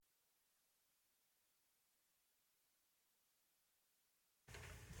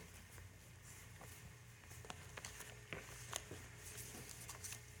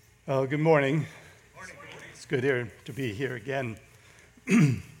Well, good morning. It's good to be here again.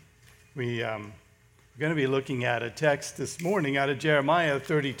 We're going to be looking at a text this morning out of Jeremiah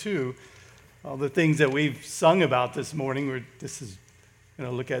 32. All the things that we've sung about this morning, this is going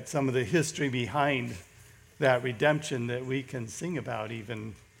to look at some of the history behind that redemption that we can sing about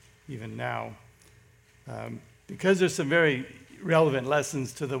even now. Because there's some very relevant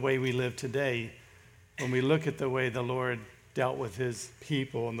lessons to the way we live today when we look at the way the Lord dealt with his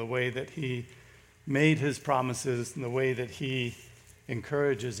people and the way that he made his promises and the way that he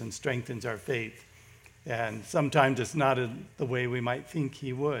encourages and strengthens our faith. And sometimes it's not the way we might think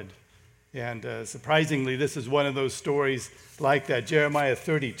he would. And surprisingly, this is one of those stories like that. Jeremiah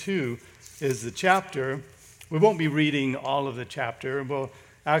 32 is the chapter. We won't be reading all of the chapter. We're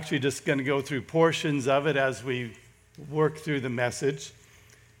actually just going to go through portions of it as we work through the message.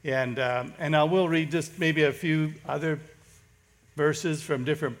 And I will read just maybe a few other verses from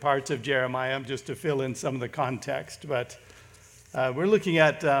different parts of Jeremiah just to fill in some of the context. But we're looking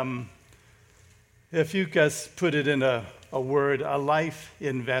at, if you guys put it in a word, a life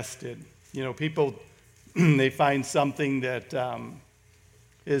invested. You know, people, they find something that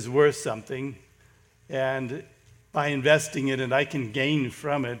is worth something, and by investing in it, I can gain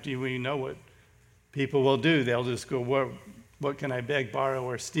from it. We know what people will do. They'll just go, what can I beg, borrow,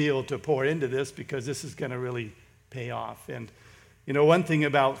 or steal to pour into this, because this is going to really pay off. And you know, one thing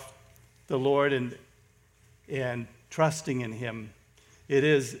about the Lord and trusting in him, it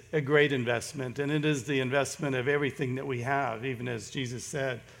is a great investment, and it is the investment of everything that we have. Even as Jesus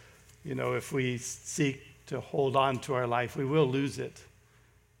said, you know, if we seek to hold on to our life, we will lose it.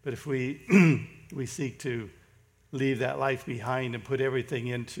 But if we seek to leave that life behind and put everything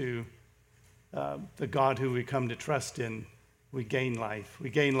into the God who we come to trust in, we gain life. We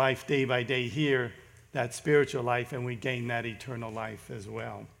gain life day by day here, that spiritual life, and we gain that eternal life as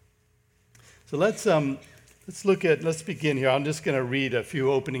well. So let's begin here. I'm just going to read a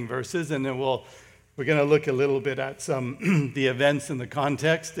few opening verses, and then we're going to look a little bit at some the events and the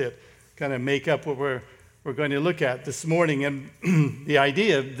context that kind of make up what we're going to look at this morning. And the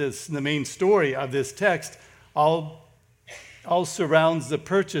idea of this, the main story of this text, all surrounds the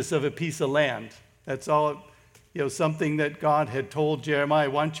purchase of a piece of land. That's all, you know, something that God had told Jeremiah, I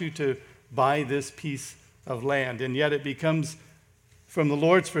want you to buy this piece of land. And yet it becomes, from the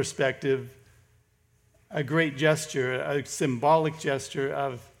Lord's perspective, a great gesture, a symbolic gesture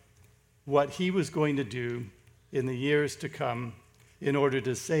of what he was going to do in the years to come in order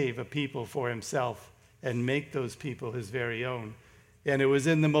to save a people for himself and make those people his very own. And it was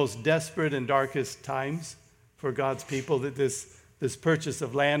in the most desperate and darkest times for God's people that this purchase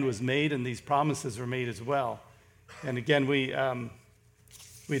of land was made, and these promises were made as well. And again, we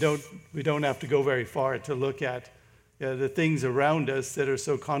don't have to go very far to look at the things around us that are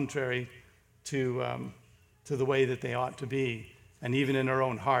so contrary to the way that they ought to be, and even in our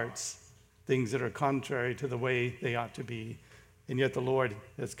own hearts, things that are contrary to the way they ought to be. And yet the Lord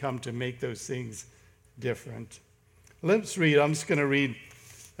has come to make those things different. Let's read. I'm just going to read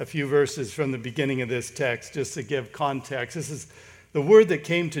a few verses from the beginning of this text just to give context. This is the word that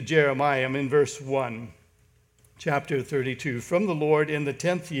came to Jeremiah. I'm in verse 1. Chapter 32, from the Lord in the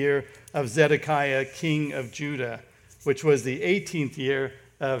 10th year of Zedekiah, king of Judah, which was the 18th year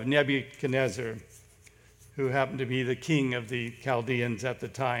of Nebuchadnezzar, who happened to be the king of the Chaldeans at the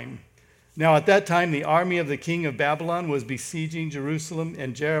time. Now at that time, the army of the king of Babylon was besieging Jerusalem,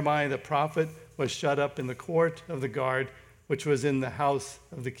 and Jeremiah the prophet was shut up in the court of the guard, which was in the house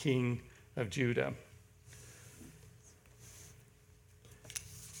of the king of Judah.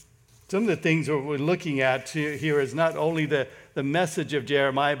 Some of the things that we're looking at here is not only the message of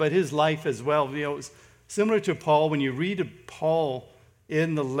Jeremiah, but his life as well. You know, it's similar to Paul. When you read Paul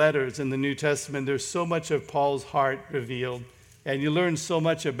in the letters in the New Testament, there's so much of Paul's heart revealed, and you learn so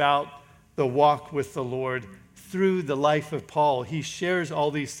much about the walk with the Lord through the life of Paul. He shares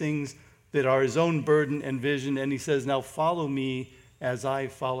all these things that are his own burden and vision, and he says, now follow me as I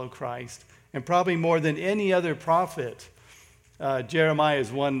follow Christ. And probably more than any other prophet, Jeremiah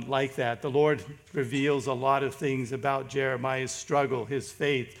is one like that. The Lord reveals a lot of things about Jeremiah's struggle, his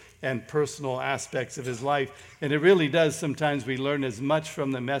faith, and personal aspects of his life. And it really does, sometimes we learn as much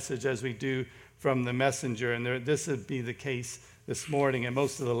from the message as we do from the messenger. And this would be the case this morning. And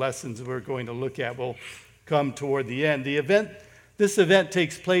most of the lessons we're going to look at will come toward the end. This event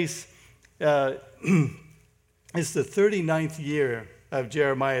takes place, it's the 39th year of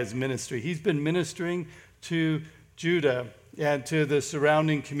Jeremiah's ministry. He's been ministering to Judah and to the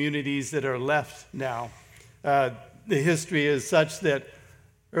surrounding communities that are left now. The history is such that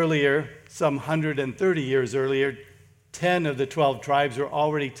earlier, some 130 years earlier, 10 of the 12 tribes were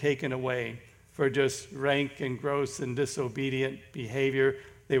already taken away for just rank and gross and disobedient behavior.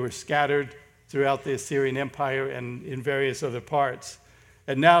 They were scattered throughout the Assyrian Empire and in various other parts.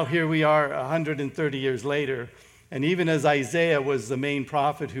 And now here we are 130 years later, and even as Isaiah was the main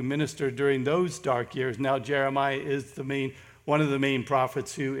prophet who ministered during those dark years, now Jeremiah is one of the main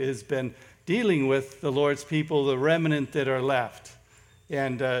prophets who has been dealing with the Lord's people, the remnant that are left.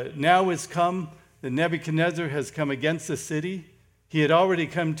 And now has come, the Nebuchadnezzar has come against the city. He had already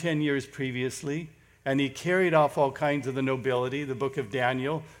come 10 years previously, and he carried off all kinds of the nobility. The book of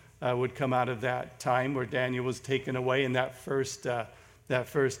Daniel would come out of that time where Daniel was taken away in that first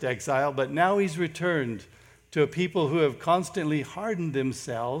exile. But now he's returned to a people who have constantly hardened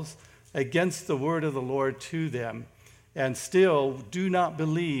themselves against the word of the Lord to them, and still do not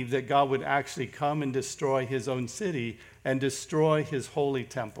believe that God would actually come and destroy his own city and destroy his holy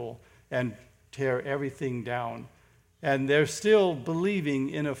temple and tear everything down. And they're still believing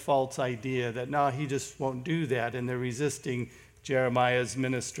in a false idea that, no, he just won't do that, and they're resisting Jeremiah's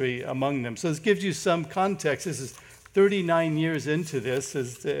ministry among them. So this gives you some context. This is 39 years into this,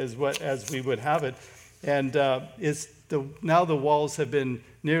 as we would have it, and now the walls have been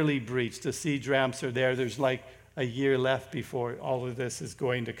nearly breached. The siege ramps are there. There's like a year left before all of this is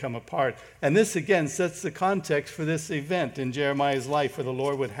going to come apart. And this again sets the context for this event in Jeremiah's life, where the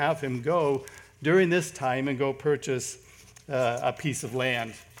Lord would have him go during this time and go purchase a piece of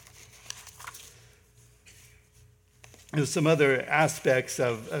land. There's some other aspects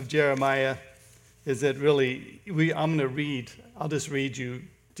of Jeremiah is that really, I'll just read you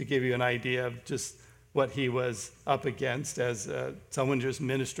to give you an idea of just what he was up against as someone just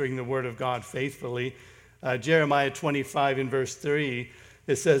ministering the word of God faithfully. Jeremiah 25 in verse 3,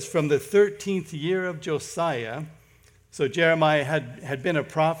 it says, from the 13th year of Josiah. So Jeremiah had been a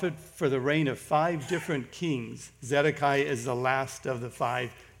prophet for the reign of 5 different kings. Zedekiah is the last of the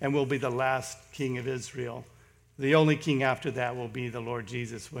 5 and will be the last king of Israel. The only king after that will be the Lord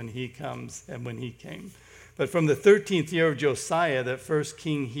Jesus when he comes and when he came. But from the 13th year of Josiah, that first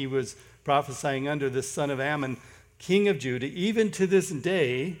king he was prophesying under, the son of Ammon, king of Judah, even to this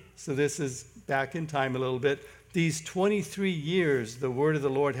day, so this is back in time a little bit, these 23 years the word of the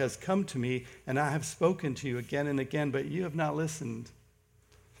Lord has come to me, and I have spoken to you again and again, but you have not listened.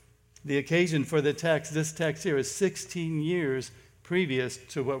 The occasion for this text here is 16 years previous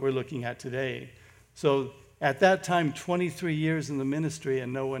to what we're looking at today. So at that time, 23 years in the ministry,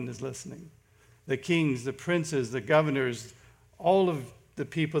 and no one is listening. The kings, the princes, the governors, all of the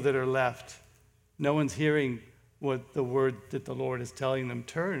people that are left, no one's hearing what the word that the Lord is telling them.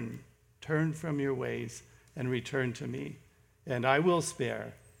 Turn from your ways and return to me, and I will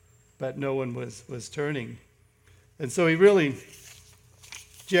spare. But no one was turning. And so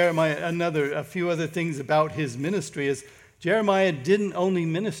Jeremiah, a few other things about his ministry is Jeremiah didn't only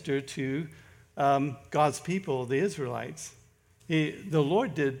minister to God's people, the Israelites. The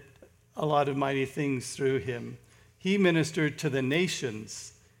Lord did a lot of mighty things through him. He ministered to the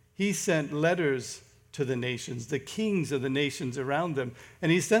nations. He sent letters to the nations, the kings of the nations around them.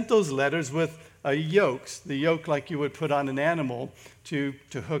 And he sent those letters with yokes, the yoke like you would put on an animal to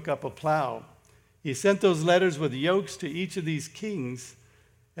hook up a plow. He sent those letters with yokes to each of these kings.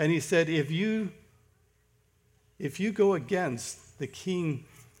 And he said, if you go against the king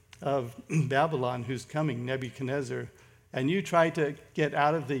of Babylon who's coming, Nebuchadnezzar, and you try to get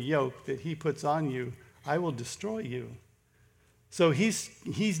out of the yoke that he puts on you, I will destroy you. So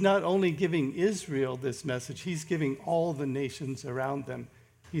he's not only giving Israel this message, he's giving all the nations around them.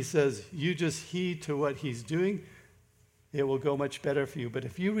 He says, you just heed to what he's doing, it will go much better for you. But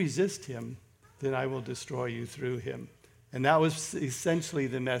if you resist him, then I will destroy you through him. And that was essentially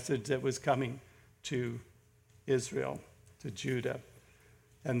the message that was coming to Israel, to Judah,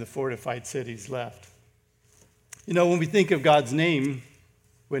 and the fortified cities left. You know, when we think of God's name,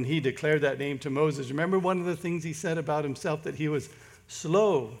 when he declared that name to Moses, remember one of the things he said about himself, that he was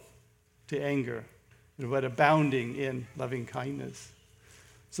slow to anger, but abounding in loving kindness.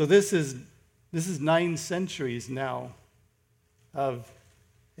 So this is 9 centuries now of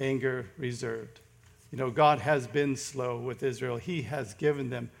anger reserved. You know, God has been slow with Israel. He has given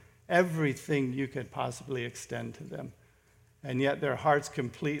them everything you could possibly extend to them. And yet their hearts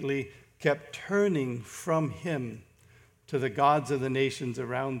completely kept turning from him to the gods of the nations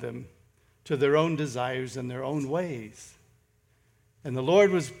around them, to their own desires and their own ways. And the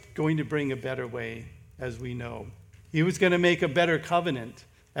Lord was going to bring a better way, as we know. He was going to make a better covenant,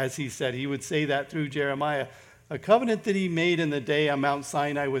 as he said. He would say that through Jeremiah. A covenant that he made in the day on Mount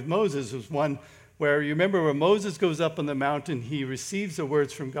Sinai with Moses was one where, you remember, where Moses goes up on the mountain, he receives the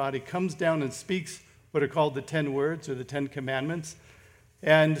words from God. He comes down and speaks what are called the 10 words or the 10 commandments.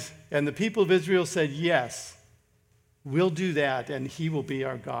 And the people of Israel said, yes, we'll do that, and he will be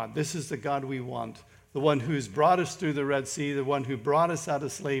our God. This is the God we want, the one who's brought us through the Red Sea, the one who brought us out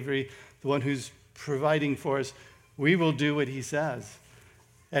of slavery, the one who's providing for us. We will do what he says.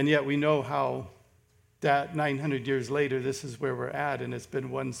 And yet we know how that 900 years later, this is where we're at, and it's been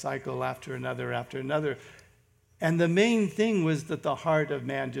one cycle after another after another. And the main thing was that the heart of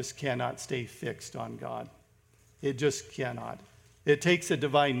man just cannot stay fixed on God. It just cannot. It takes a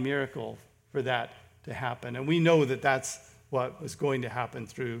divine miracle for that to happen. And we know that that's what was going to happen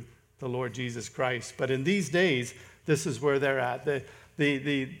through the Lord Jesus Christ. But in these days, this is where they're at.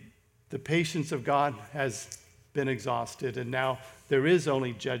 The patience of God has been exhausted, and now there is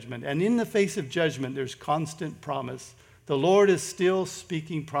only judgment. And in the face of judgment, there's constant promise. The Lord is still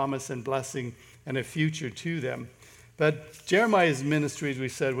speaking promise and blessing and a future to them. But Jeremiah's ministry, as we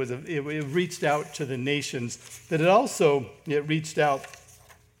said, it reached out to the nations, but it reached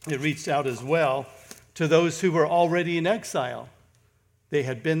out as well to those who were already in exile. They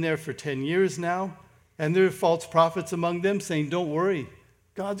had been there for 10 years now, and there are false prophets among them saying, don't worry,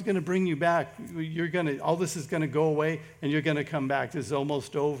 God's going to bring you back. All this is going to go away, and you're going to come back. This is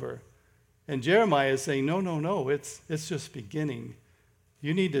almost over. And Jeremiah is saying, no, it's just beginning.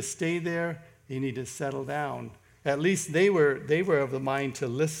 You need to stay there. You need to settle down. At least they were of the mind to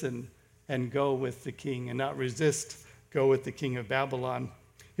listen and go with the king and not resist, go with the king of Babylon.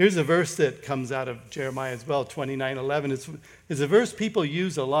 Here's a verse that comes out of Jeremiah as well, 29:11. It's a verse people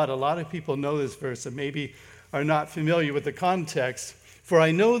use a lot. A lot of people know this verse and maybe are not familiar with the context. For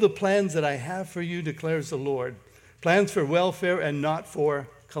I know the plans that I have for you, declares the Lord, plans for welfare and not for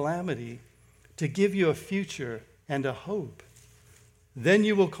calamity, to give you a future and a hope. Then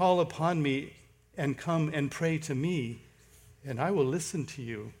you will call upon me and come and pray to me, and I will listen to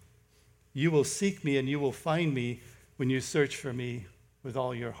you. You will seek me and you will find me when you search for me with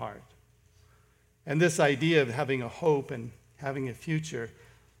all your heart. And this idea of having a hope and having a future,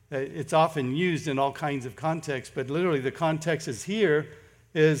 it's often used in all kinds of contexts, but literally the context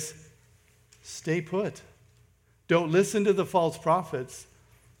is stay put. Don't listen to the false prophets.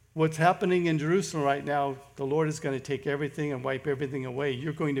 What's happening in Jerusalem right now, the Lord is going to take everything and wipe everything away.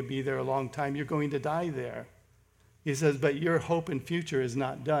 You're going to be there a long time. You're going to die there. He says, but your hope and future is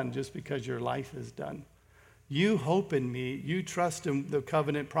not done just because your life is done. You hope in me. You trust in the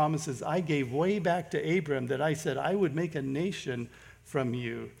covenant promises I gave way back to Abram, that I said I would make a nation from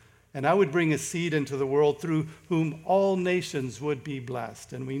you, and I would bring a seed into the world through whom all nations would be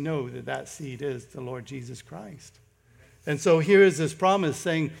blessed. And we know that that seed is the Lord Jesus Christ. And so here is this promise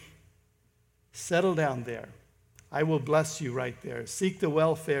saying, settle down there. I will bless you right there. Seek the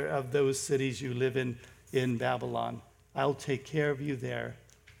welfare of those cities you live in Babylon. I'll take care of you there.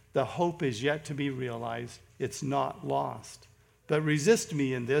 The hope is yet to be realized. It's not lost. But resist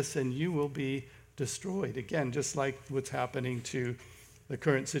me in this and you will be destroyed. Again, just like what's happening to the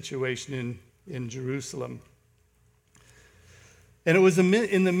current situation in Jerusalem. And it was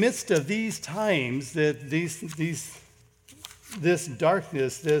in the midst of these times that this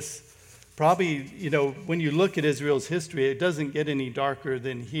darkness, this probably, when you look at Israel's history, it doesn't get any darker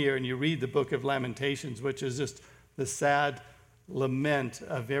than here. And you read the book of Lamentations, which is just the sad lament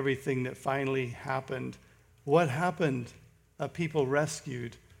of everything that finally happened. What happened? A people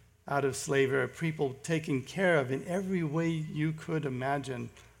rescued out of slavery, a people taken care of in every way you could imagine,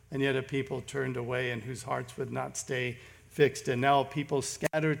 and yet a people turned away and whose hearts would not stay fixed. And now people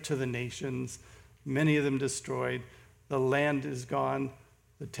scattered to the nations, many of them destroyed. The land is gone.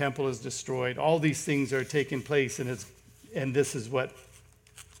 The temple is destroyed. All these things are taking place, and this is what,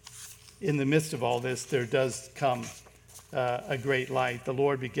 in the midst of all this, there does come a great light. The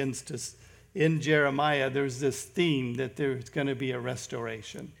Lord begins to, in Jeremiah, there's this theme that there's going to be a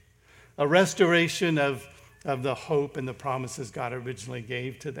restoration of the hope and the promises God originally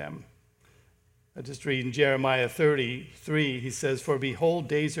gave to them. I just read in Jeremiah 33, he says, for behold,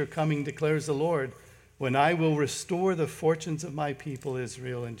 days are coming, declares the Lord, when I will restore the fortunes of my people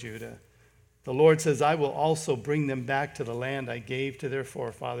Israel and Judah. The Lord says, I will also bring them back to the land I gave to their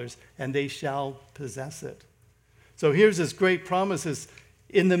forefathers, and they shall possess it. So here's this great promise.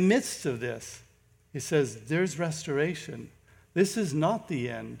 In the midst of this, he says, there's restoration. This is not the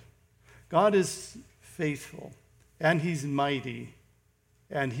end. God is faithful, and he's mighty,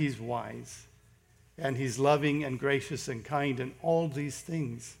 and he's wise, and he's loving and gracious and kind, and all these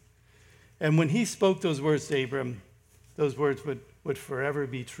things. And when he spoke those words to Abram, those words would forever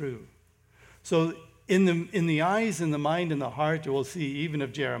be true. So in the eyes and the mind and the heart, you will see even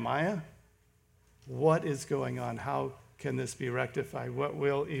of Jeremiah, what is going on? How can this be rectified? What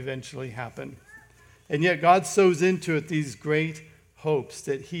will eventually happen? And yet God sows into it these great hopes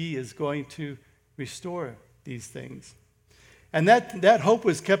that he is going to restore these things. And that hope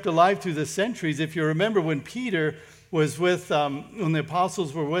was kept alive through the centuries. If you remember when Peter was when the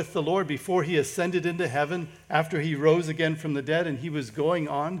apostles were with the Lord before he ascended into heaven, after he rose again from the dead, and he was going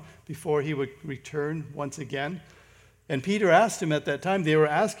on before he would return once again. And Peter asked him at that time, they were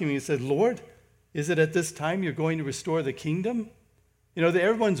asking him, he said, Lord, is it at this time you're going to restore the kingdom? You know,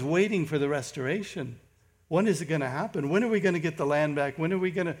 everyone's waiting for the restoration. When is it going to happen? When are we going to get the land back? When are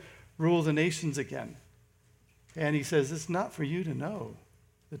we going to rule the nations again? And he says, it's not for you to know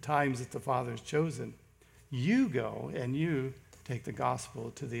the times that the Father has chosen. You go and you take the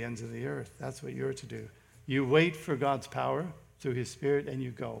gospel to the ends of the earth. That's what you're to do. You wait for God's power through his Spirit and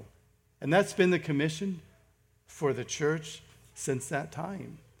you go. And that's been the commission for the church since that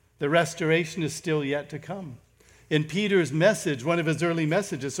time. The restoration is still yet to come. In Peter's message, one of his early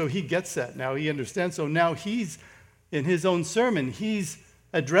messages, so he gets that now, he understands. So now he's, in his own sermon, he's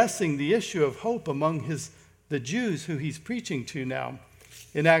addressing the issue of hope among the Jews who he's preaching to now.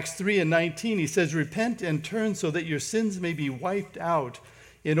 In Acts 3:19, he says, repent and turn so that your sins may be wiped out,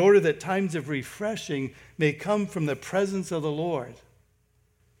 in order that times of refreshing may come from the presence of the Lord,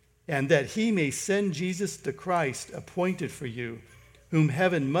 and that he may send Jesus the Christ appointed for you, whom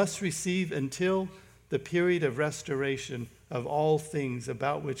heaven must receive until the period of restoration of all things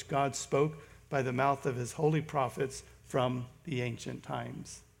about which God spoke by the mouth of his holy prophets from the ancient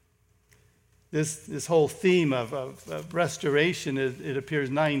times. This whole theme of restoration, it appears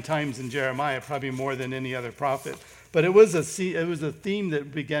 9 times in Jeremiah, probably more than any other prophet. But it was a theme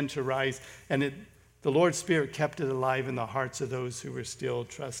that began to rise, and the Lord's Spirit kept it alive in the hearts of those who were still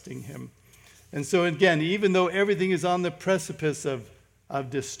trusting him. And so again, even though everything is on the precipice of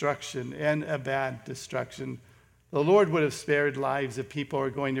destruction and a bad destruction, the Lord would have spared lives if people are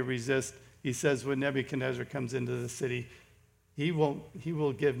going to resist. He says when Nebuchadnezzar comes into the city, he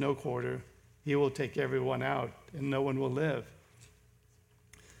will give no quarter. He will take everyone out, and no one will live.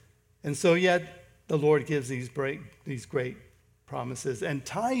 And so yet, the Lord gives these great promises. And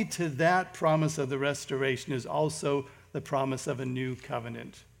tied to that promise of the restoration is also the promise of a new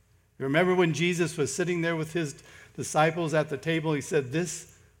covenant. You remember when Jesus was sitting there with his disciples at the table, he said,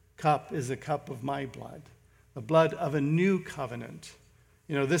 this cup is a cup of my blood, the blood of a new covenant.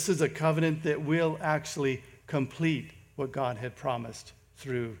 You know, this is a covenant that will actually complete what God had promised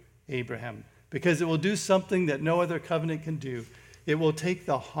through Abraham, because it will do something that no other covenant can do. It will take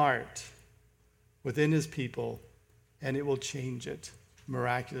the heart within his people and it will change it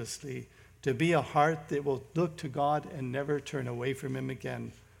miraculously to be a heart that will look to God and never turn away from him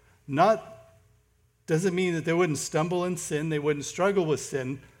again. Doesn't mean that they wouldn't stumble in sin, they wouldn't struggle with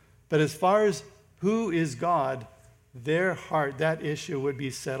sin, but as far as who is God, their heart, that issue would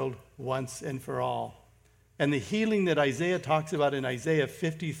be settled once and for all. And the healing that Isaiah talks about in Isaiah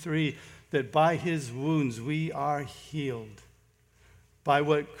 53, that by his wounds we are healed. By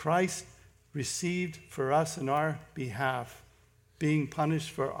what Christ received for us in our behalf, being punished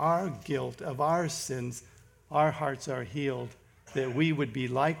for our guilt of our sins, our hearts are healed, that we would be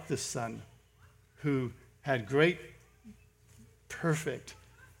like the Son who had great, perfect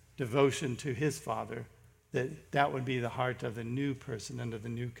devotion to his Father, that would be the heart of the new person under the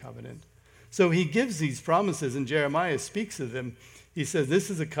new covenant. So he gives these promises, and Jeremiah speaks of them. He says, this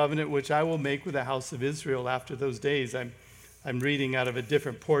is a covenant which I will make with the house of Israel after those days. I'm reading out of a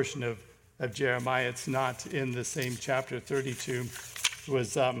different portion of Jeremiah. It's not in the same chapter 32. It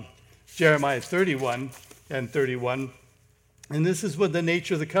was Jeremiah 31 and 31. And this is what the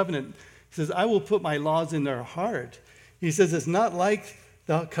nature of the covenant. He says, I will put my laws in their heart. He says, it's not like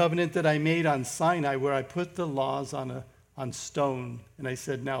the covenant that I made on Sinai, where I put the laws on stone. And I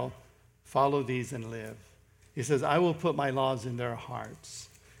said, now follow these and live. He says, I will put my laws in their hearts.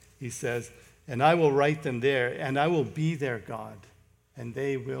 He says, and I will write them there, and I will be their God, and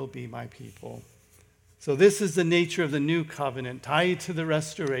they will be my people. So this is the nature of the new covenant, tied to the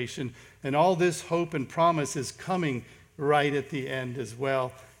restoration, and all this hope and promise is coming right at the end, as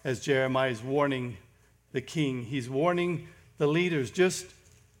well as Jeremiah is warning the king. He's warning the leaders, just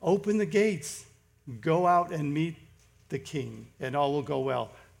open the gates, go out and meet the king, and all will go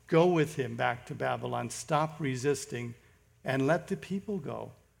well. Go with him back to Babylon. Stop resisting and let the people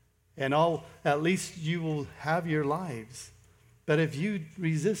go. And at least you will have your lives. But if you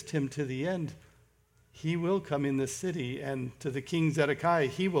resist him to the end, he will come in the city, and to the king Zedekiah,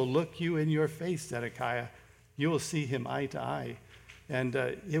 he will look you in your face, Zedekiah. You will see him eye to eye. And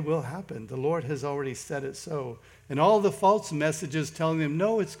it will happen. The Lord has already said it so. And all the false messages telling them,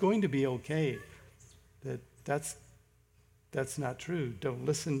 no, it's going to be okay. That's not true. Don't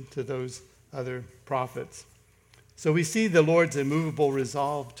listen to those other prophets. So we see the Lord's immovable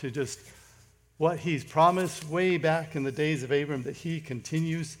resolve to just what he's promised way back in the days of Abram, that he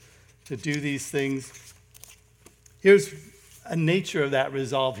continues to do these things. Here's a nature of that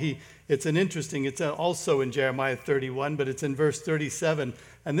resolve. It's also in Jeremiah 31, but it's in verse 37.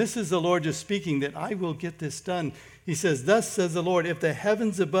 And this is the Lord just speaking, that I will get this done. He says, "Thus says the Lord, if the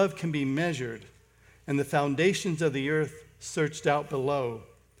heavens above can be measured, and the foundations of the earth searched out below,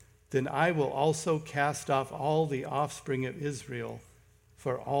 then I will also cast off all the offspring of Israel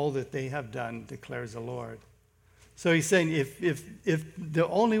for all that they have done, declares the Lord." So he's saying, if the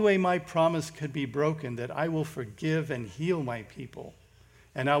only way my promise could be broken, that I will forgive and heal my people,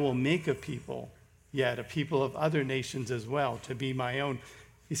 and I will make a people, yet a people of other nations as well, to be my own.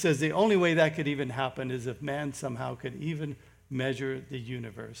 He says the only way that could even happen is if man somehow could even measure the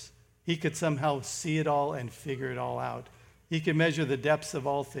universe. He could somehow see it all and figure it all out. He could measure the depths of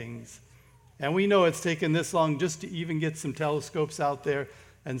all things. And we know it's taken this long just to even get some telescopes out there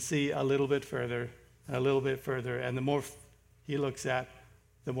and see a little bit further, and a little bit further. And the more he looks at,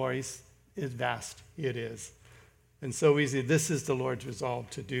 the more vast it is. And so we see this is the Lord's resolve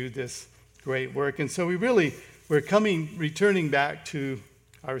to do this great work. And so we're returning back to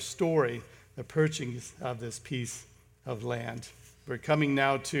our story, the purchasing of this piece of land. We're coming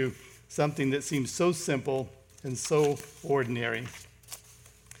now to something that seems so simple and so ordinary. I'm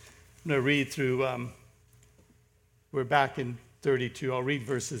going to read through, we're back in 32. I'll read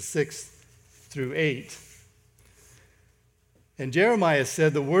verses 6 through 8. And Jeremiah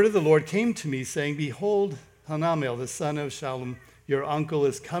said, "The word of the Lord came to me, saying, Behold, Hanamel, the son of Shallum, your uncle,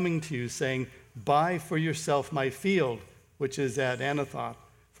 is coming to you, saying, Buy for yourself my field, which is at Anathoth,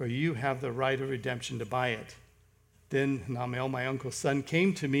 for you have the right of redemption to buy it." Then Hanamel, my uncle's son,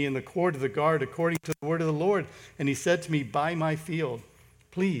 came to me in the court of the guard according to the word of the Lord, and he said to me, "Buy my field,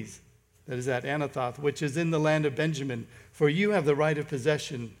 please, that is at Anathoth, which is in the land of Benjamin, for you have the right of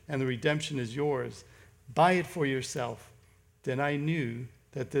possession, and the redemption is yours. Buy it for yourself." Then I knew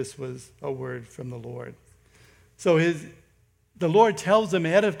that this was a word from the Lord. So the Lord tells him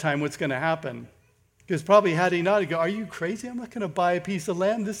ahead of time what's going to happen. Because probably had he not, he'd go, "Are you crazy? I'm not going to buy a piece of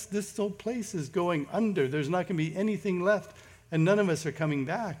land. This whole place is going under. There's not going to be anything left, and none of us are coming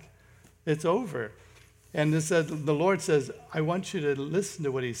back. It's over." And the Lord says, "I want you to listen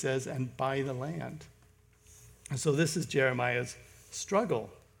to what he says and buy the land." And so this is Jeremiah's struggle.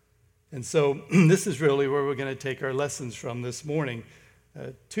 And so this is really where we're going to take our lessons from this morning.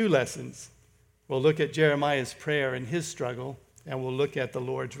 2 lessons. We'll look at Jeremiah's prayer and his struggle, and we'll look at the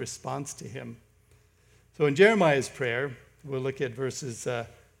Lord's response to him. So in Jeremiah's prayer, we'll look at verses,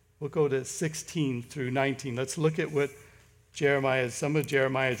 we'll go to 16 through 19. Let's look at what some of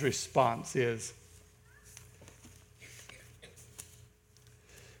Jeremiah's response is.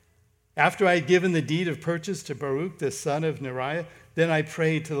 "After I had given the deed of purchase to Baruch, the son of Neriah, then I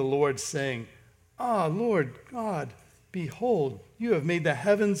prayed to the Lord, saying, Lord God, behold, you have made the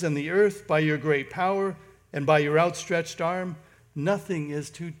heavens and the earth by your great power and by your outstretched arm. Nothing is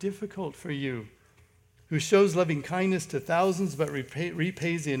too difficult for you, who shows loving kindness to thousands, but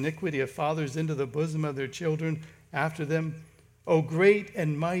repays the iniquity of fathers into the bosom of their children after them. O great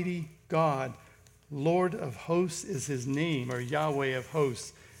and mighty God, Lord of hosts is his name," or Yahweh of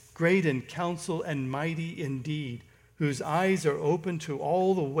hosts, "great in counsel and mighty indeed, whose eyes are open to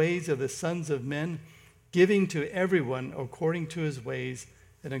all the ways of the sons of men, giving to everyone according to his ways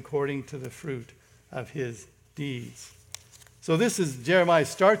and according to the fruit of his deeds." So this is, Jeremiah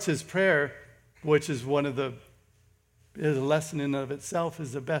starts his prayer, which is is a lesson in and of itself,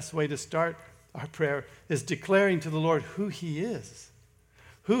 is the best way to start our prayer, is declaring to the Lord who he is,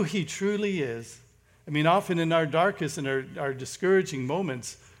 who he truly is. I mean, often in our darkest and our discouraging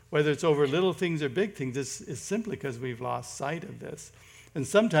moments, whether it's over little things or big things, it's simply because we've lost sight of this. And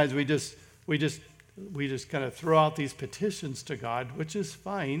sometimes we just kind of throw out these petitions to God, which is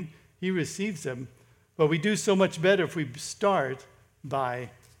fine. He receives them. But we do so much better if we start by,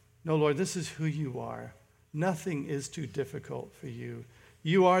 "No, Lord, this is who you are. Nothing is too difficult for you.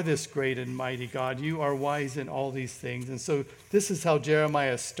 You are this great and mighty God. You are wise in all these things." And so this is how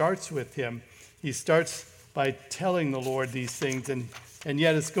Jeremiah starts with him. He starts by telling the Lord these things, and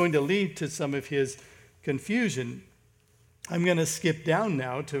yet it's going to lead to some of his confusion. I'm going to skip down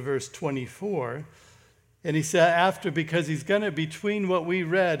now to verse 24. And he said because he's going to, between what we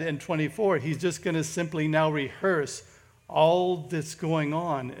read and 24, he's just going to simply now rehearse all that's going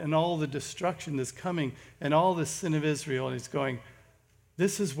on and all the destruction that's coming and all the sin of Israel. And he's going,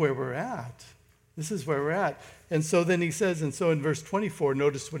 this is where we're at. This is where we're at. And so then he says, and so in verse 24,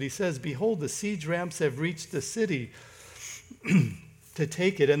 notice what he says, "Behold, the siege ramps have reached the city. to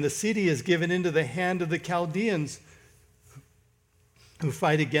take it, and the city is given into the hand of the Chaldeans who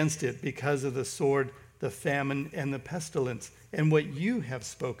fight against it because of the sword, the famine, and the pestilence. And what you have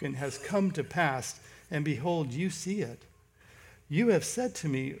spoken has come to pass, and behold, you see it. You have said to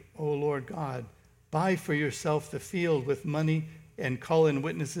me, O Lord God, buy for yourself the field with money and call in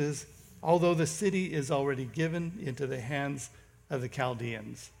witnesses, although the city is already given into the hands of the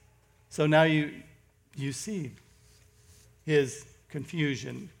Chaldeans. So now you see his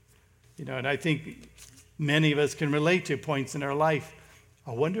confusion, and I think many of us can relate to points in our life.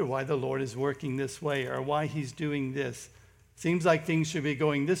 I wonder why the Lord is working this way, or why he's doing this. Seems like things should be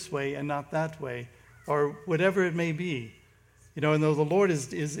going this way and not that way, or whatever it may be. And though the Lord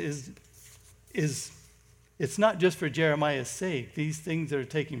is it's not just for Jeremiah's sake. These things that are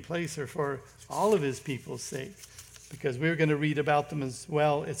taking place are for all of his people's sake, because we're going to read about them as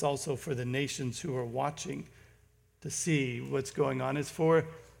well. It's also for the nations who are watching to see what's going on. It's for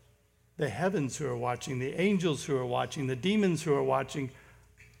the heavens who are watching, the angels who are watching, the demons who are watching.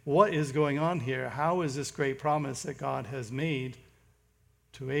 What is going on here? How is this great promise that God has made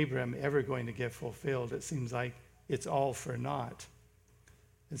to Abram ever going to get fulfilled? It seems like it's all for naught.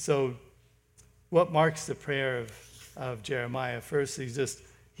 And so what marks the prayer of Jeremiah? First,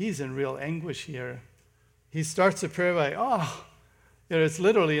 he's in real anguish here. He starts the prayer by, it's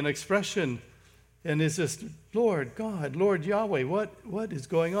literally an expression. And it's just, Lord God, Lord Yahweh, what is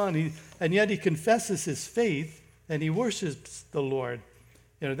going on? And yet he confesses his faith and he worships the Lord.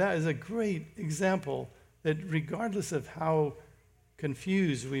 That is a great example that regardless of how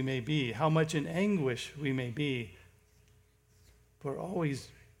confused we may be, how much in anguish we may be, we're always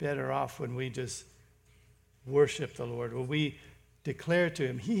better off when we just worship the Lord, when we declare to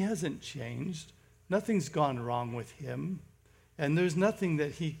him, he hasn't changed, nothing's gone wrong with him, and there's nothing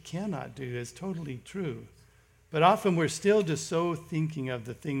that he cannot do. Is totally true. But often we're still just so thinking of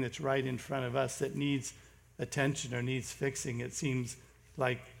the thing that's right in front of us that needs attention or needs fixing. It seems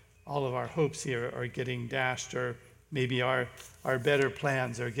like all of our hopes here are getting dashed, or maybe our better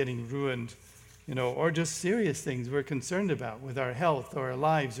plans are getting ruined, or just serious things we're concerned about with our health or our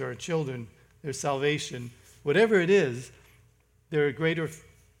lives or our children, their salvation. Whatever it is, there are greater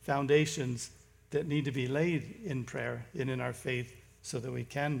foundations that need to be laid in prayer and in our faith so that we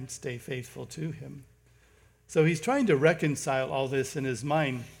can stay faithful to him. So he's trying to reconcile all this in his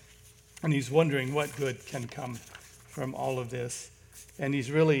mind, and he's wondering what good can come from all of this. And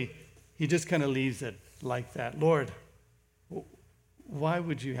he just kind of leaves it like that. Lord, why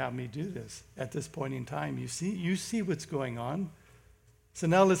would you have me do this at this point in time? You see what's going on. So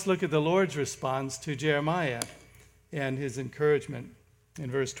now let's look at the Lord's response to Jeremiah and his encouragement in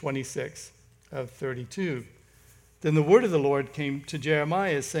verse 26 of 32. Then the word of the Lord came to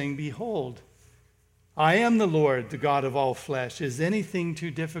Jeremiah, saying, Behold, I am the Lord, the God of all flesh. Is anything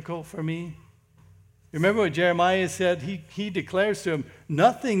too difficult for me? Remember what Jeremiah said? He declares to him,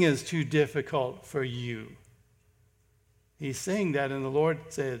 nothing is too difficult for you. He's saying that, and the Lord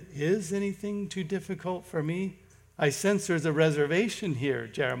said, is anything too difficult for me? I sense there's a reservation here,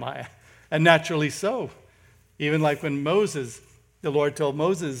 Jeremiah, and naturally so. Even like when the Lord told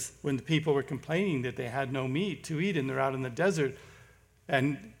Moses, when the people were complaining that they had no meat to eat and they're out in the desert,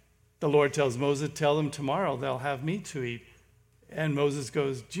 and the Lord tells Moses, tell them tomorrow they'll have meat to eat. And Moses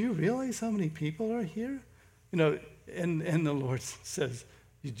goes, do you realize how many people are here? And the Lord says,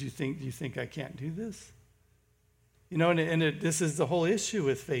 do you think I can't do this? This is the whole issue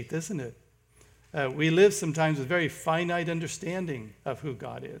with faith, isn't it? We live sometimes with very finite understanding of who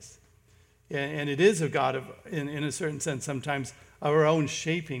God is. And it is a God in a certain sense, sometimes of our own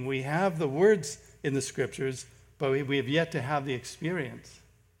shaping. We have the words in the scriptures, but we have yet to have the experience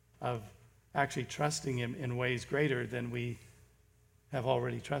of actually trusting him in ways greater than we have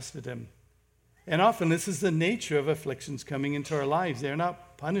already trusted him. And often this is the nature of afflictions coming into our lives. They're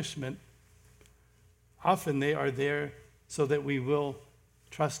not punishment. Often they are there so that we will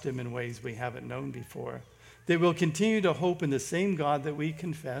trust him in ways we haven't known before. That we'll continue to hope in the same God that we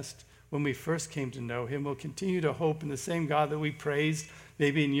confessed when we first came to know him. We'll continue to hope in the same God that we praised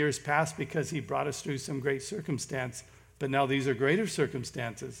maybe in years past because he brought us through some great circumstance. But now these are greater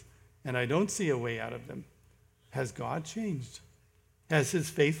circumstances, and I don't see a way out of them. Has God changed? Has his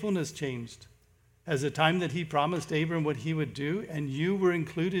faithfulness changed? Has the time that he promised Abram what he would do, and you were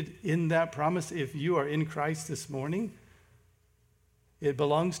included in that promise if you are in Christ this morning? It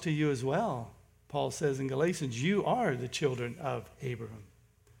belongs to you as well. Paul says in Galatians, you are the children of Abraham.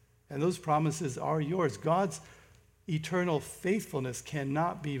 And those promises are yours. God's eternal faithfulness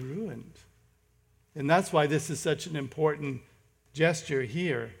cannot be ruined. And that's why this is such an important gesture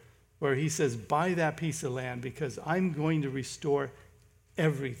here, where he says, buy that piece of land because I'm going to restore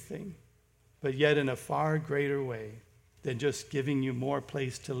everything, but yet in a far greater way than just giving you more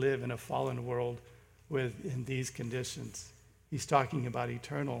place to live in a fallen world in these conditions. He's talking about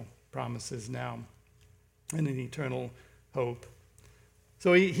eternal promises now and an eternal hope.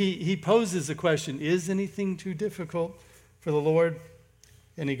 So he poses the question, is anything too difficult for the Lord?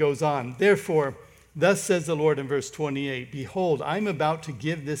 And he goes on, therefore, thus says the Lord in verse 28, behold, I'm about to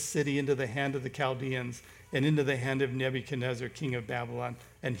give this city into the hand of the Chaldeans and into the hand of Nebuchadnezzar, king of Babylon,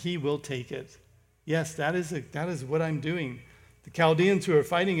 and he will take it. Yes, that is what I'm doing. The Chaldeans who are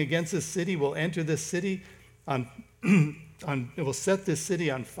fighting against this city will enter this city it will set this city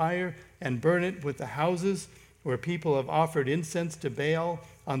on fire and burn it with the houses where people have offered incense to Baal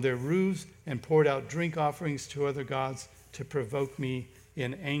on their roofs and poured out drink offerings to other gods to provoke me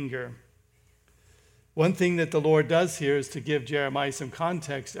in anger. One thing that the Lord does here is to give Jeremiah some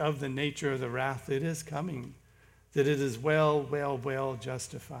context of the nature of the wrath that is coming, that it is well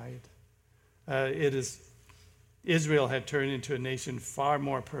justified. Israel had turned into a nation far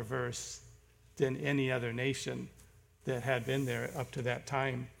more perverse than any other nation that had been there up to that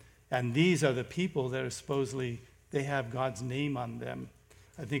time. And these are the people that are supposedly, they have God's name on them.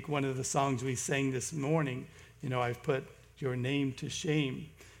 I think one of the songs we sang this morning, I've put your name to shame,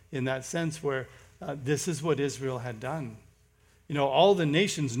 in that sense where this is what Israel had done. All the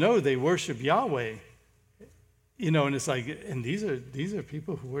nations know they worship Yahweh. And it's like, and these are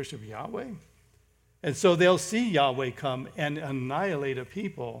people who worship Yahweh? And so they'll see Yahweh come and annihilate a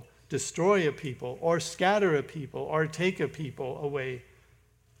people, destroy a people, or scatter a people, or take a people away.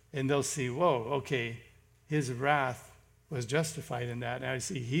 And they'll see, whoa, okay, his wrath was justified in that. And I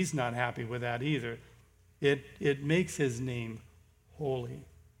see he's not happy with that either. It makes his name holy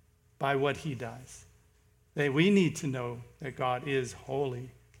by what he does. We need to know that God is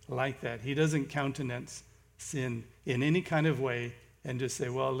holy like that. He doesn't countenance sin in any kind of way and just say,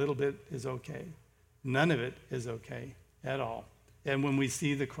 well, a little bit is okay. None of it is okay at all. And when we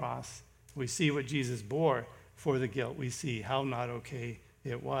see the cross, we see what Jesus bore for the guilt. We see how not okay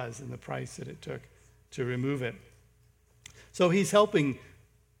it was and the price that it took to remove it. So he's helping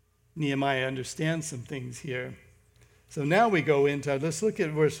Nehemiah understand some things here. So now we go into, let's look at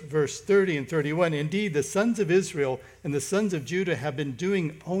verse 30 and 31. Indeed, the sons of Israel and the sons of Judah have been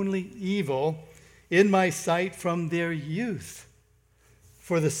doing only evil in my sight from their youth.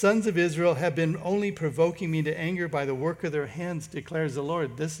 For the sons of Israel have been only provoking me to anger by the work of their hands, declares the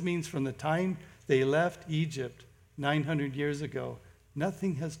Lord. This means from the time they left Egypt 900 years ago,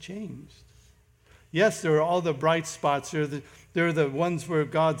 nothing has changed. Yes, there are all the bright spots. There are the ones where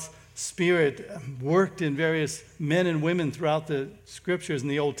God's Spirit worked in various men and women throughout the scriptures in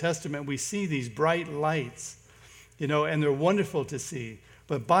the Old Testament. We see these bright lights, and they're wonderful to see.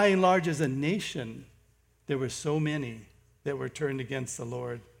 But by and large, as a nation, there were so many that were turned against the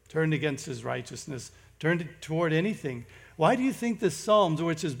Lord, turned against his righteousness, turned toward anything. Why do you think the Psalms,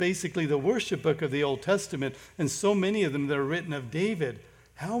 which is basically the worship book of the Old Testament, and so many of them that are written of David,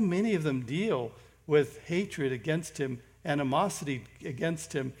 how many of them deal with hatred against him, animosity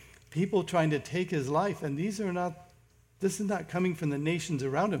against him, people trying to take his life? And this is not coming from the nations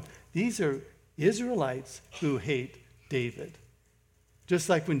around him. These are Israelites who hate David. Just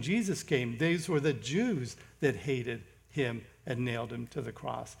like when Jesus came, these were the Jews that hated him and nailed him to the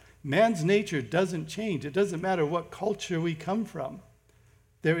cross. Man's nature doesn't change. It doesn't matter what culture we come from.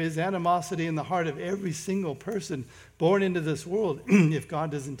 There is animosity in the heart of every single person born into this world if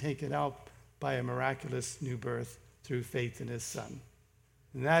God doesn't take it out by a miraculous new birth through faith in his Son.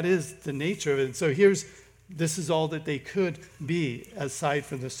 And that is the nature of it. And so this is all that they could be aside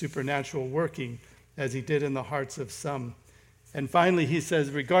from the supernatural working as he did in the hearts of some. And finally, he says,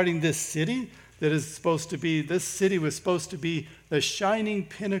 regarding this city, this city was supposed to be the shining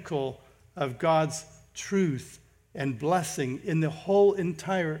pinnacle of God's truth and blessing in the whole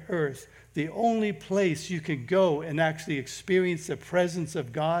entire earth. The only place you could go and actually experience the presence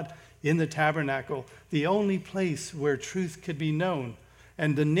of God in the tabernacle. The only place where truth could be known.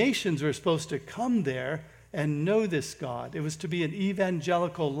 And the nations were supposed to come there and know this God. It was to be an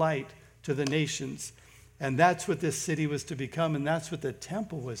evangelical light to the nations. And that's what this city was to become, and that's what the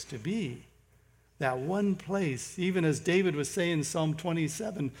temple was to be. That one place, even as David was saying in Psalm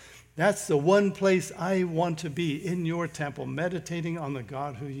 27, that's the one place I want to be, in your temple, meditating on the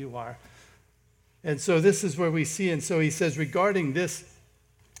God who you are. And so this is where we see, and so he says, regarding this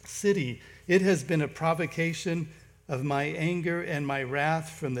city, it has been a provocation of my anger and my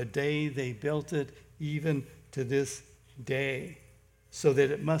wrath from the day they built it, even to this day, so that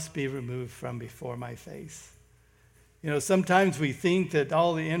it must be removed from before my face. Sometimes we think that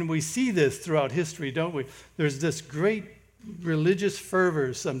and we see this throughout history, don't we? There's this great religious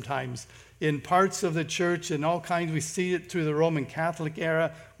fervor sometimes in parts of the church and all kinds. We see it through the Roman Catholic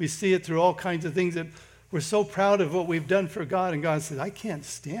era. We see it through all kinds of things that we're so proud of what we've done for God. And God says, I can't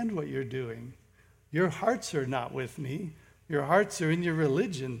stand what you're doing. Your hearts are not with me. Your hearts are in your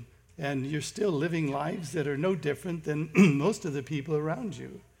religion. And you're still living lives that are no different than most of the people around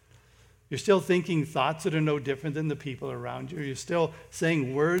you. You're still thinking thoughts that are no different than the people around you. You're still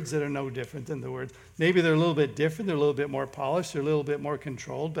saying words that are no different than the words. Maybe they're a little bit different. They're a little bit more polished. They're a little bit more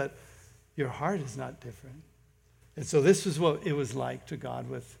controlled. But your heart is not different. And so this is what it was like to God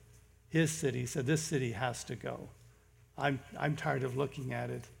with his city. He said, this city has to go. I'm tired of looking at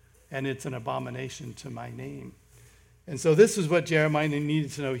it. And it's an abomination to my name. And so this is what Jeremiah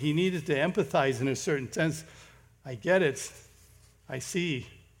needed to know. He needed to empathize in a certain sense. I get it. I see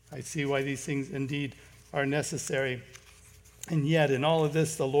why these things indeed are necessary. And yet, in all of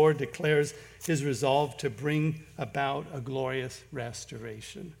this, the Lord declares his resolve to bring about a glorious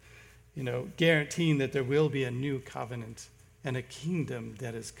restoration. Guaranteeing that there will be a new covenant and a kingdom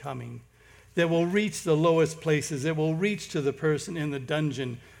that is coming, that will reach the lowest places. It will reach to the person in the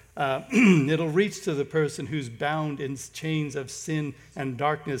dungeon. It'll reach to the person who's bound in chains of sin and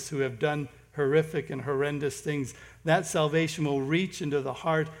darkness, who have done horrific and horrendous things. That salvation will reach into the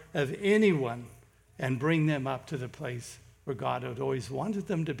heart of anyone and bring them up to the place where God had always wanted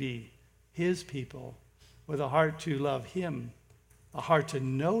them to be, his people, with a heart to love him, a heart to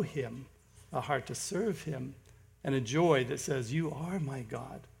know him, a heart to serve him, and a joy that says, you are my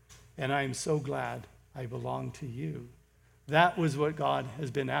God, and I am so glad I belong to you. That was what God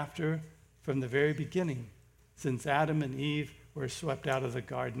has been after from the very beginning, since Adam and Eve were swept out of the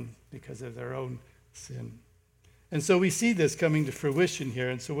garden because of their own sin. And so we see this coming to fruition here.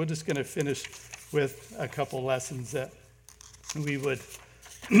 And so we're just going to finish with a couple lessons that we would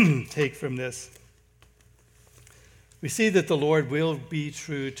take from this. We see that the Lord will be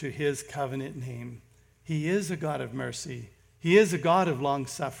true to his covenant name. He is a God of mercy. He is a God of long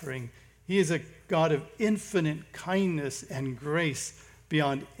suffering. He is a God of infinite kindness and grace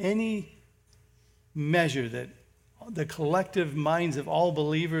beyond any measure that the collective minds of all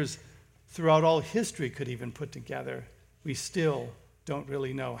believers throughout all history could even put together. We still don't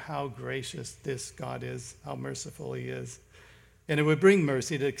really know how gracious this God is, how merciful he is. And it would bring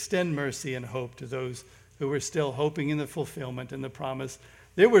mercy, to extend mercy and hope to those who were still hoping in the fulfillment and the promise.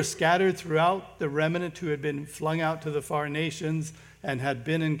 They were scattered throughout the remnant who had been flung out to the far nations and had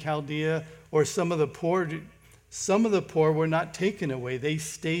been in Chaldea, or some of the poor were not taken away. They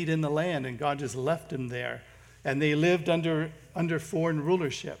stayed in the land, and God just left them there. And they lived under foreign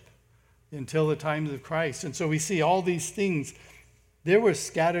rulership until the times of Christ. And so we see all these things. They were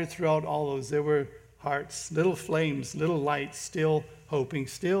scattered throughout all those. There were hearts, little flames, little lights, still hoping,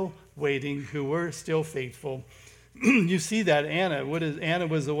 still waiting, who were still faithful. You see that Anna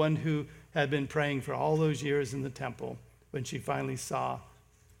was the one who had been praying for all those years in the temple when she finally saw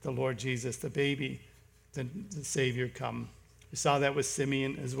the Lord Jesus, the baby, the Savior, come. We saw that with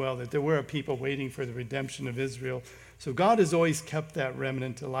Simeon as well, that there were a people waiting for the redemption of Israel. So God has always kept that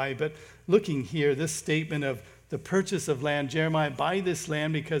remnant alive. But looking here, this statement of the purchase of land, Jeremiah, buy this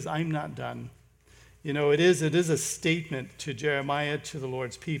land because I'm not done. It is a statement to Jeremiah, to the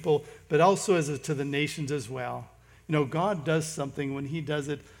Lord's people, but also to the nations as well. God does something. When he does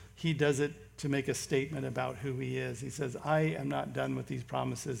it to make a statement about who he is. He says, I am not done with these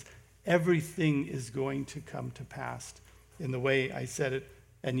promises. Everything is going to come to pass in the way I said it,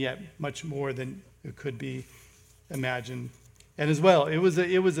 and yet much more than it could be imagined. And as well, it was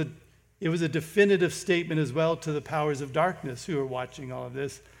a definitive statement as well to the powers of darkness who are watching all of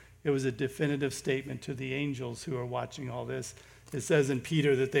this. It was a definitive statement to the angels who are watching all this. It says in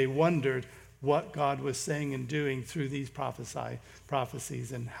Peter that they wondered what God was saying and doing through these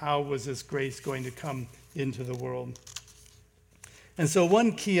prophecies, and how was this grace going to come into the world. And so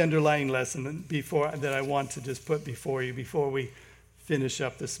one key underlying lesson that I want to just put before you before we finish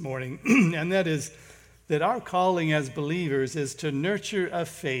up this morning, and that is that our calling as believers is to nurture a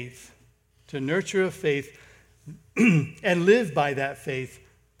faith, and live by that faith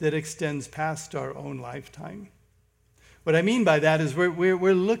that extends past our own lifetime. What I mean by that is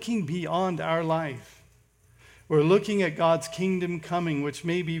we're looking beyond our life. We're looking at God's kingdom coming, which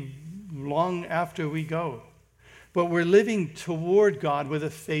may be long after we go. But we're living toward God with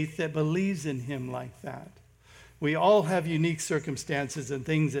a faith that believes in him like that. We all have unique circumstances and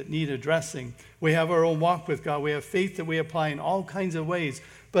things that need addressing. We have our own walk with God. We have faith that we apply in all kinds of ways.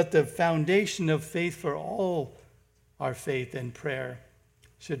 But the foundation of faith for all our faith and prayer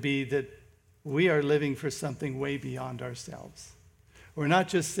should be that we are living for something way beyond ourselves. We're not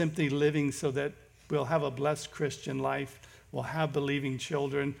just simply living so that we'll have a blessed Christian life, we'll have believing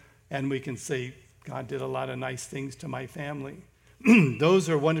children, and we can say, God did a lot of nice things to my family. Those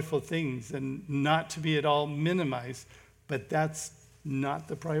are wonderful things, and not to be at all minimized, but that's not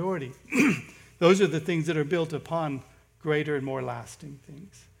the priority. Those are the things that are built upon greater and more lasting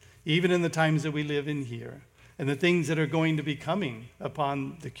things, even in the times that we live in here, and the things that are going to be coming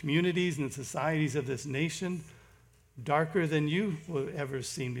upon the communities and the societies of this nation, darker than you've ever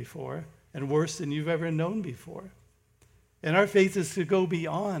seen before, and worse than you've ever known before. And our faith is to go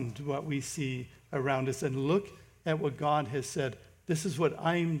beyond what we see around us and look at what God has said. This is what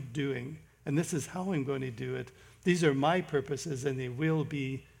I'm doing, and this is how I'm going to do it. These are my purposes, and they will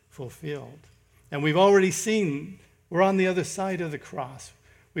be fulfilled. And we've already seen, we're on the other side of the cross.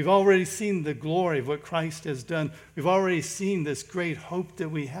 We've already seen the glory of what Christ has done. We've already seen this great hope that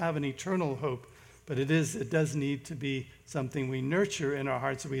we have, an eternal hope. But it does need to be something we nurture in our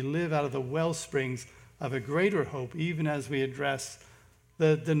hearts, that we live out of the well springs of a greater hope, even as we address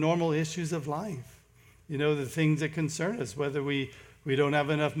the normal issues of life. You know, the things that concern us, whether we don't have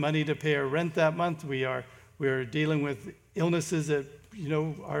enough money to pay our rent that month, we're dealing with illnesses that, you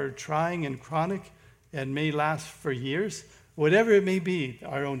know, are trying and chronic and may last for years. Whatever it may be,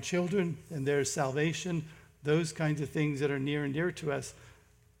 our own children and their salvation, those kinds of things that are near and dear to us,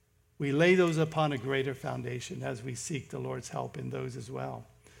 we lay those upon a greater foundation as we seek the Lord's help in those as well.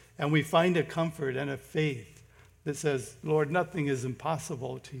 And we find a comfort and a faith that says, Lord, nothing is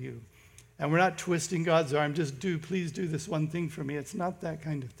impossible to you. And we're not twisting God's arm, please do this one thing for me. It's not that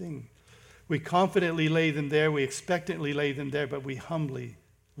kind of thing. We confidently lay them there, we expectantly lay them there, but we humbly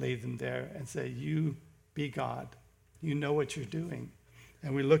lay them there and say, you be God. You know what you're doing.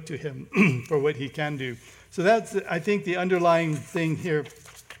 And we look to him for what he can do. So that's, I think, the underlying thing here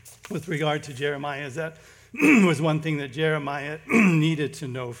with regard to Jeremiah is that was one thing that Jeremiah needed to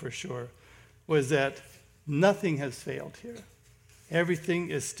know for sure, was that nothing has failed here. Everything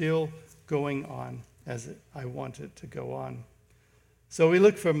is still going on as I want it to go on. So we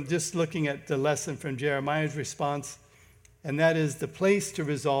look from just looking at the lesson from Jeremiah's response, and that is the place to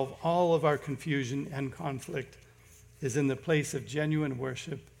resolve all of our confusion and conflict is in the place of genuine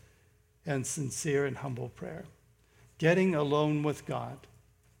worship and sincere and humble prayer. Getting alone with God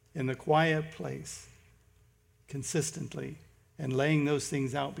in the quiet place consistently and laying those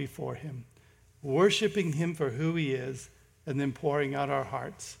things out before him, worshiping him for who he is, and then pouring out our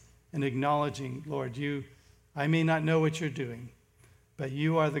hearts and acknowledging, Lord, I may not know what you're doing, but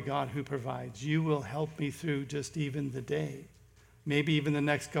you are the God who provides. You will help me through just even the day, maybe even the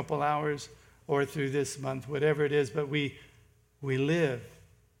next couple hours or through this month, whatever it is, but we live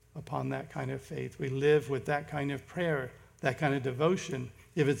upon that kind of faith. We live with that kind of prayer, that kind of devotion.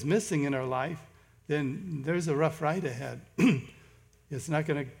 If it's missing in our life, then there's a rough ride ahead. It's not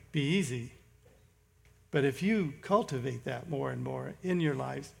going to be easy. But if you cultivate that more and more in your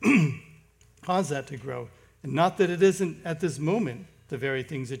lives, cause that to grow. And not that it isn't at this moment the very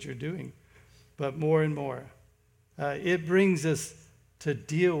things that you're doing, but more and more. It brings us to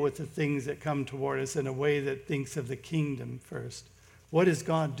deal with the things that come toward us in a way that thinks of the kingdom first. What is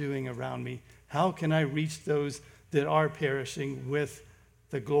God doing around me? How can I reach those that are perishing with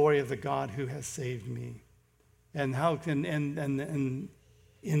the glory of the God who has saved me? And how can, and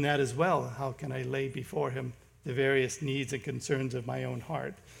in that as well, how can I lay before him the various needs and concerns of my own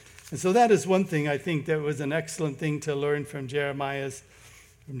heart? And so that is one thing I think that was an excellent thing to learn from Jeremiah's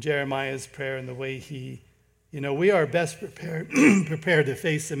prayer and the way he, we are best prepared to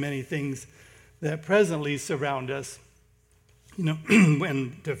face the many things that presently surround us,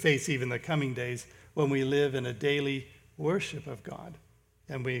 when to face even the coming days when we live in a daily worship of God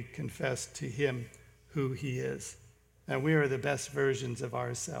and we confess to him who he is. And we are the best versions of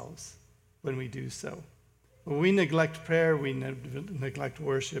ourselves when we do so. When we neglect prayer, we neglect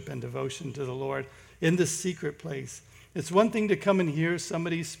worship and devotion to the Lord in the secret place. It's one thing to come and hear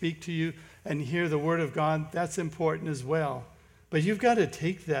somebody speak to you and hear the word of God. That's important as well. But you've got to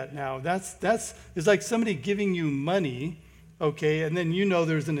take that now. It's like somebody giving you money, okay, and then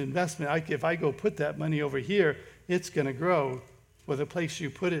there's an investment. If I go put that money over here, it's going to grow. Well, the place you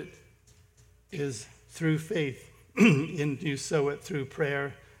put it is through faith. And you sow it through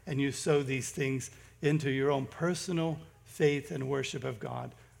prayer, and you sow these things into your own personal faith and worship of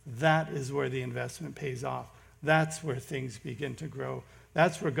God. That is where the investment pays off. That's where things begin to grow.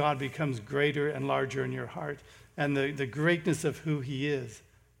 That's where God becomes greater and larger in your heart. And the greatness of who he is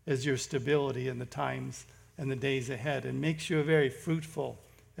your stability in the times and the days ahead, and makes you a very fruitful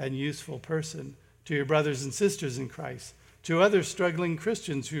and useful person to your brothers and sisters in Christ, to other struggling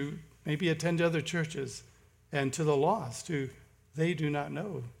Christians who maybe attend other churches, and to the lost who they do not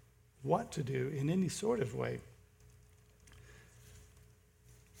know what to do in any sort of way.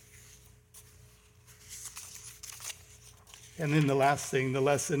 And then the last thing, the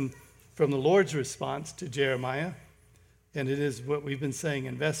lesson from the Lord's response to Jeremiah, and it is what we've been saying,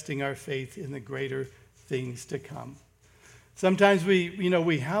 investing our faith in the greater things to come. Sometimes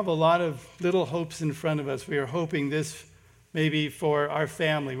we have a lot of little hopes in front of us. We are hoping this maybe for our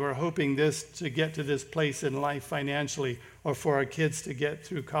family. We're hoping this to get to this place in life financially, or for our kids to get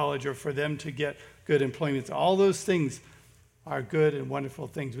through college, or for them to get good employment. All those things are good and wonderful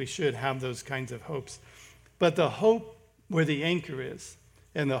things. We should have those kinds of hopes. But the hope where the anchor is,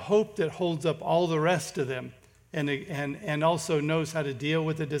 and the hope that holds up all the rest of them, and also knows how to deal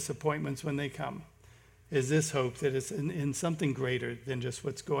with the disappointments when they come, is this hope that is in something greater than just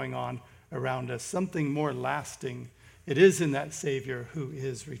what's going on around us, something more lasting. It is in that Savior who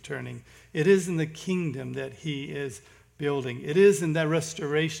is returning. It is in the kingdom that he is building. It is in the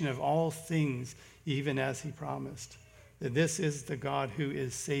restoration of all things, even as he promised. That this is the God who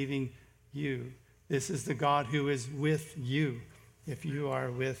is saving you. This is the God who is with you, if you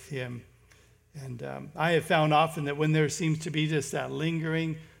are with him. And I have found often that when there seems to be just that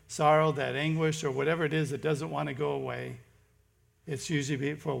lingering sorrow, that anguish, or whatever it is that doesn't want to go away, it's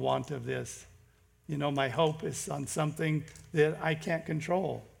usually for want of this. My hope is on something that I can't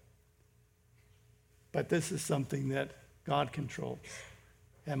control. But this is something that God controls.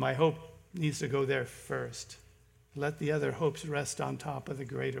 And my hope needs to go there first. Let the other hopes rest on top of the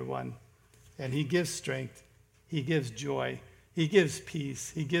greater one. And he gives strength. He gives joy. He gives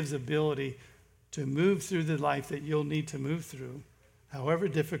peace. He gives ability to move through the life that you'll need to move through, however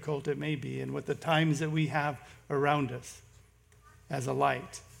difficult it may be, and with the times that we have around us, as a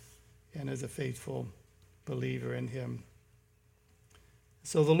light and as a faithful believer in him.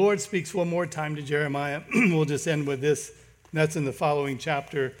 So the Lord speaks one more time to Jeremiah. We'll just end with this. And that's in the following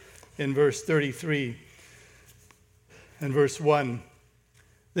chapter in verse 33 and verse 1.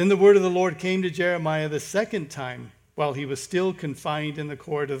 Then the word of the Lord came to Jeremiah the second time, while he was still confined in the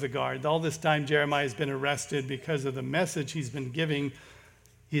court of the guard. All this time Jeremiah has been arrested because of the message he's been giving.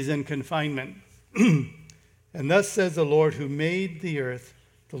 He's in confinement. And thus says the Lord who made the earth,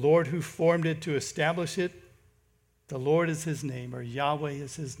 the Lord who formed it to establish it. The Lord is his name, or Yahweh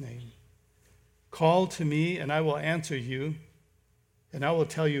is his name. Call to me, and I will answer you, and I will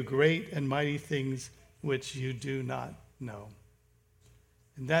tell you great and mighty things which you do not know.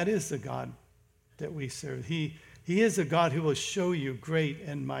 And that is the God that we serve. He is a God who will show you great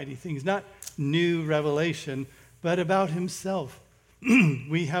and mighty things, not new revelation, but about himself.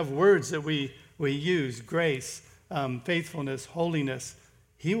 We have words that we use, grace, faithfulness, holiness.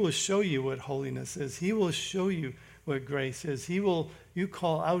 He will show you what holiness is. He will show you what grace is. You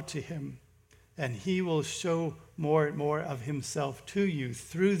call out to him, and he will show more and more of himself to you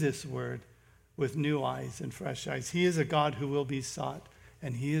through this word with new eyes and fresh eyes. He is a God who will be sought,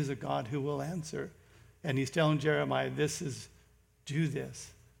 and he is a God who will answer. And he's telling Jeremiah, do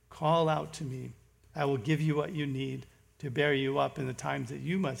this. Call out to me. I will give you what you need to bear you up in the times that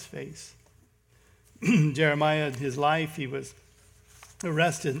you must face. Jeremiah, in his life, he was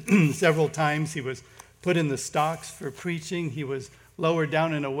arrested several times. He was put in the stocks for preaching. He was lowered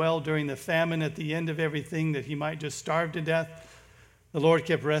down in a well during the famine at the end of everything, that he might just starve to death. The Lord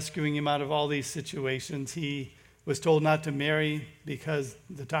kept rescuing him out of all these situations. He was told not to marry because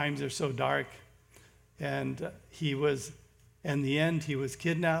the times are so dark. And in the end, he was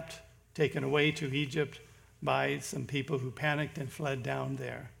kidnapped, taken away to Egypt by some people who panicked and fled down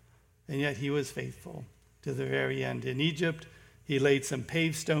there. And yet he was faithful to the very end. In Egypt, he laid some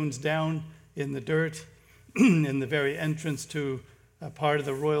paved stones down in the dirt in the very entrance to a part of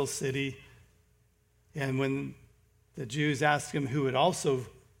the royal city. And when the Jews asked him, who had also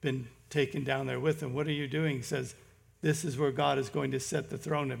been taken down there with him, what are you doing? He says, this is where God is going to set the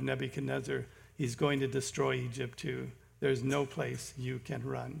throne of Nebuchadnezzar. He's going to destroy Egypt too. There's no place you can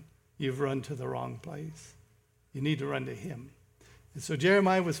run. You've run to the wrong place. You need to run to him. And so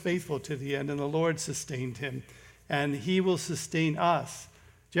Jeremiah was faithful to the end, and the Lord sustained him, and he will sustain us.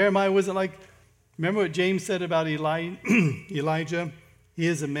 Jeremiah wasn't like, remember what James said about Elijah? He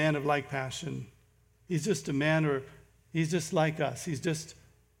is a man of like passion. He's just a man, or he's just like us. He's just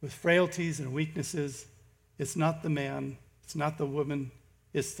with frailties and weaknesses. It's not the man, it's not the woman,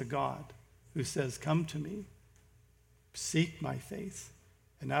 it's the God who says, come to me, seek my face,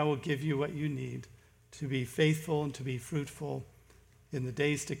 and I will give you what you need to be faithful and to be fruitful in the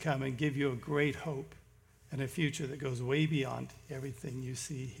days to come, and give you a great hope and a future that goes way beyond everything you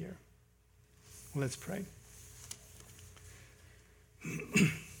see here. Let's pray.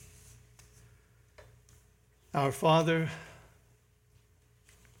 Our Father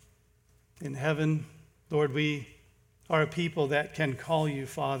in heaven, Lord, we are a people that can call you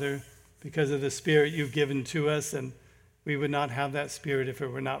Father because of the Spirit you've given to us, and we would not have that Spirit if it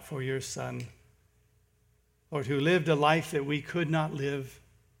were not for your Son, Lord, who lived a life that we could not live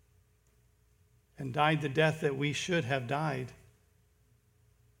and died the death that we should have died,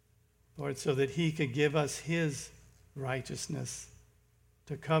 Lord, so that he could give us his righteousness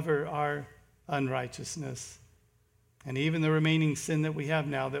to cover our unrighteousness and even the remaining sin that we have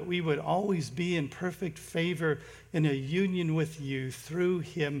now, that we would always be in perfect favor in a union with you through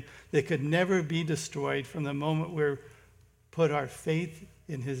him that could never be destroyed from the moment we put our faith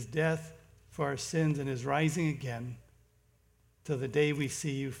in his death for our sins and his rising again till the day we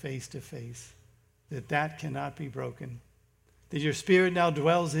see you face to face, that cannot be broken. That your Spirit now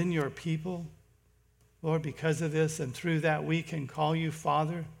dwells in your people, Lord, because of this, and through that we can call you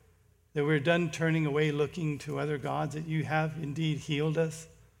Father, that we're done turning away looking to other gods, that you have indeed healed us.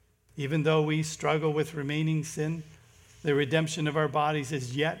 Even though we struggle with remaining sin, the redemption of our bodies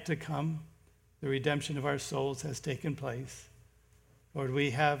is yet to come. The redemption of our souls has taken place. Lord,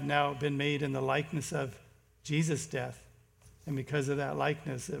 we have now been made in the likeness of Jesus' death, and because of that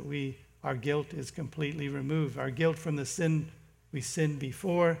likeness, that our guilt is completely removed. Our guilt from the sin we sinned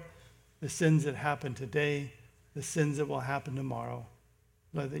before, the sins that happen today, the sins that will happen tomorrow.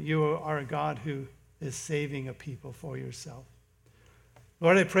 Lord, that you are a God who is saving a people for yourself.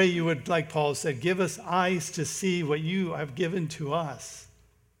 Lord, I pray you would, like Paul said, give us eyes to see what you have given to us,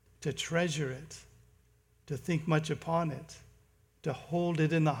 to treasure it, to think much upon it, to hold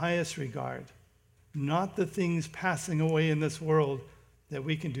it in the highest regard, not the things passing away in this world that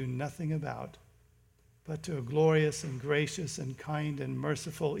we can do nothing about, but to a glorious and gracious and kind and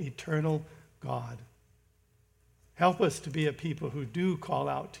merciful eternal God. Help us to be a people who do call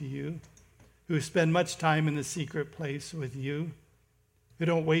out to you, who spend much time in the secret place with you, who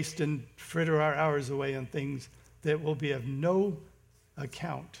don't waste and fritter our hours away on things that will be of no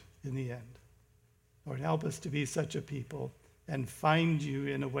account in the end. Lord, help us to be such a people and find you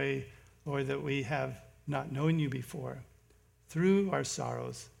in a way, Lord, that we have not known you before, through our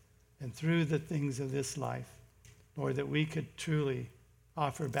sorrows and through the things of this life, Lord, that we could truly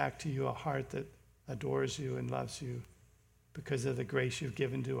offer back to you a heart that adores you and loves you because of the grace you've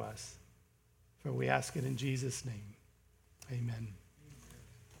given to us. For we ask it in Jesus' name. Amen.